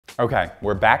Okay,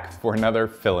 we're back for another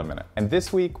Filaminute. And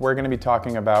this week we're going to be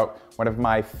talking about one of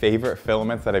my favorite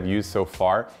filaments that I've used so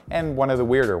far, and one of the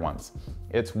weirder ones.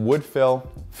 It's Woodfill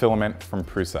filament from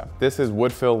Prusa. This is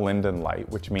Woodfill Linden Light,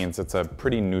 which means it's a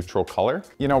pretty neutral color.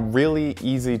 You know, really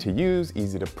easy to use,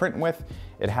 easy to print with.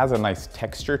 It has a nice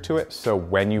texture to it, so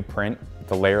when you print,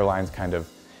 the layer lines kind of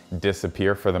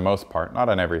disappear for the most part, not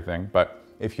on everything, but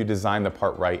if you design the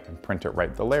part right and print it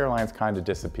right, the layer lines kind of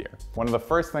disappear. One of the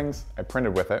first things I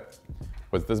printed with it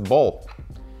was this bowl.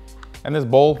 And this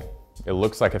bowl, it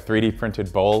looks like a 3D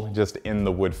printed bowl, just in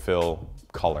the Woodfill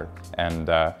color. And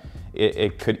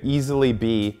it could easily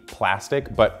be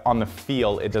plastic, but on the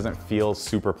feel, it doesn't feel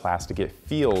super plastic. It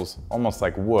feels almost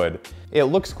like wood. It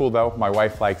looks cool though, my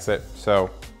wife likes it, so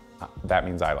that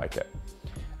means I like it.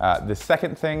 The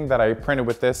second thing that I printed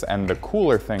with this, and the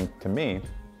cooler thing to me,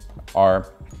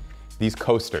 are these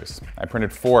coasters. I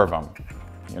printed 4 of them.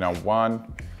 You know,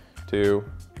 1, 2,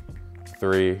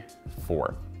 3,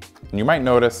 4. And you might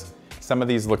notice some of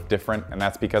these look different, and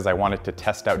that's because I wanted to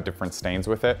test out different stains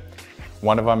with it.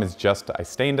 One of them is just, I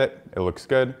stained it, it looks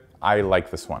good. I like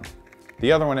this one.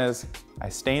 The other one is, I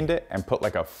stained it and put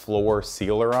like a floor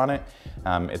sealer on it.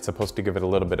 It's supposed to give it a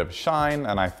little bit of shine,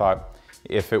 and I thought,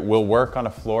 if it will work on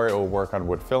a floor, it will work on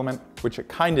wood filament, which it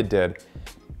kind of did.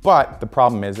 But the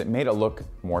problem is it made it look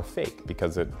more fake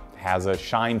because it has a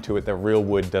shine to it that real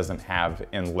wood doesn't have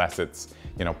unless it's,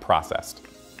 you know, processed.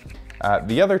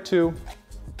 The other 2,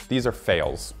 these are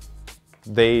fails.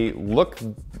 They look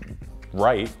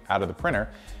right out of the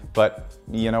printer, but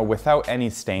you know, without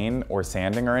any stain or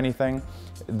sanding or anything,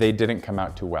 they didn't come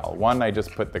out too well. One, I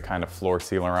just put the kind of floor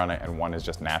sealer on it, and one is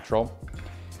just natural.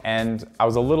 And I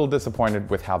was a little disappointed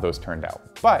with how those turned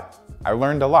out. But I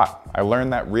learned a lot. I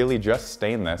learned that really just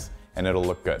stain this and it'll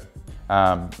look good.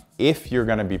 If you're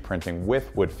gonna be printing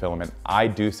with wood filament, I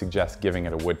do suggest giving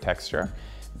it a wood texture,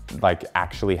 like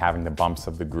actually having the bumps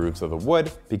of the grooves of the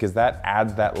wood, because that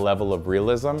adds that level of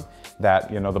realism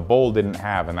that, you know, the bowl didn't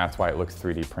have, and that's why it looks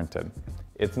 3D printed.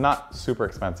 It's not super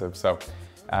expensive, so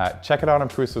check it out on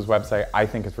Prusa's website. I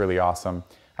think it's really awesome.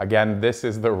 Again, this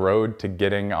is the road to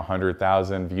getting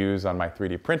 100,000 views on my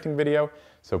 3D printing video,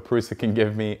 so Prusa can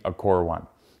give me a core 1.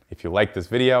 If you like this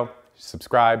video,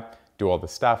 subscribe, do all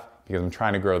this stuff, because I'm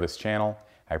trying to grow this channel.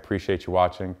 I appreciate you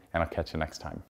watching, and I'll catch you next time.